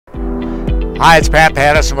Hi, it's Pat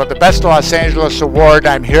Pattison with the Best Los Angeles Award.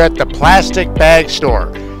 I'm here at the Plastic Bag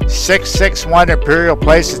Store, 661 Imperial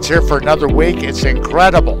Place. It's here for another week. It's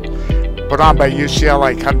incredible. Put on by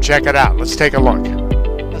UCLA. Come check it out. Let's take a look.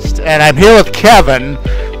 And I'm here with Kevin,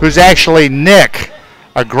 who's actually Nick,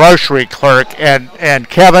 a grocery clerk. And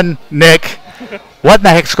Kevin, Nick, what in the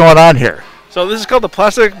heck's going on here? So this is called the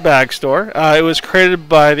Plastic Bag Store. It was created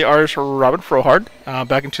by the artist Robin Frohardt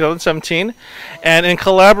back in 2017, and in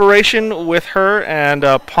collaboration with her and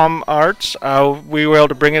Palm Arts, we were able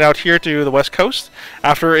to bring it out here to the West Coast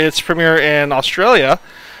after its premiere in Australia.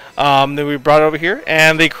 Then we brought it over here,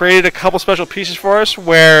 and they created a couple special pieces for us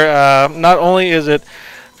where not only is it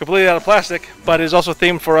completely out of plastic, but is also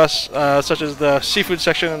themed for us, such as the seafood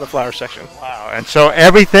section and the flower section. Wow! And so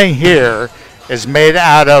everything here is made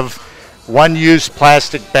out of one-use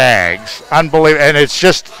plastic bags. Unbelievable. And it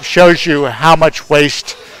just shows you how much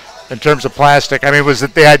waste in terms of plastic. I mean,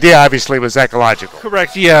 the idea obviously was ecological.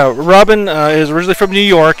 Correct. Yeah. Robin is originally from New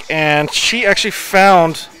York, and she actually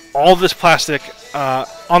found all this plastic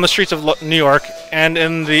on the streets of New York and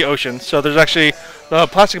in the ocean. So there's actually the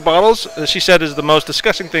plastic bottles, she said, is the most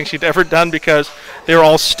disgusting thing she'd ever done because they were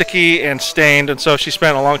all sticky and stained, and so she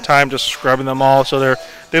spent a long time just scrubbing them all so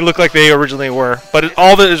they look like they originally were. But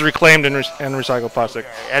all of it is reclaimed and recycled plastic.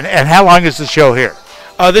 And how long is the show here?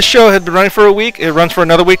 This show has been running for a week. It runs for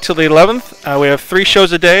another week till the 11th. We have 3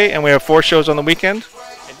 shows a day, and we have 4 shows on the weekend.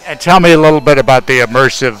 And tell me a little bit about the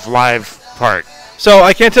immersive live part. So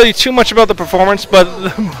I can't tell you too much about the performance, but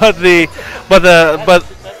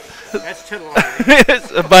That's too long.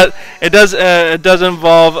 but it does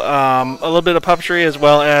involve a little bit of puppetry as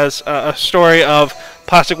well as a story of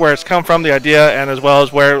plastic, where it's come from, the idea, and as well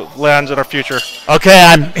as where it lands in our future. Okay,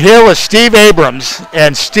 I'm here with Steve Abrams,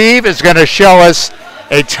 and Steve is going to show us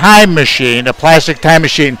a time machine, a plastic time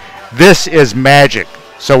machine. This is magic.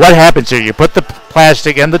 So what happens here? You put the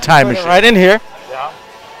plastic in the time machine. Right in here. Yeah.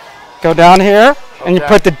 Go down here, and you Okay.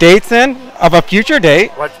 put the dates in of a future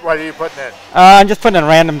date. What are you putting in? I'm just putting a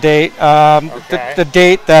random date. Okay. The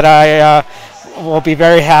date that I will be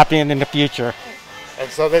very happy in the future. And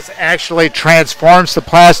so this actually transforms the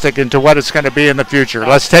plastic into what it's going to be in the future.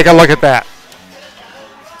 Let's take a look at that.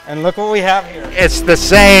 And look what we have here. It's the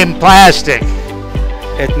same plastic.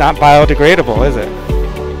 It's not biodegradable, is it?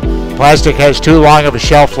 Plastic has too long of a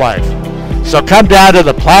shelf life. So come down to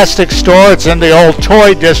the plastic store. It's in the old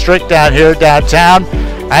toy district down here downtown.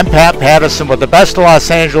 I'm Pat Pattison with the Best of Los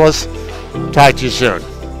Angeles. Talk to you soon.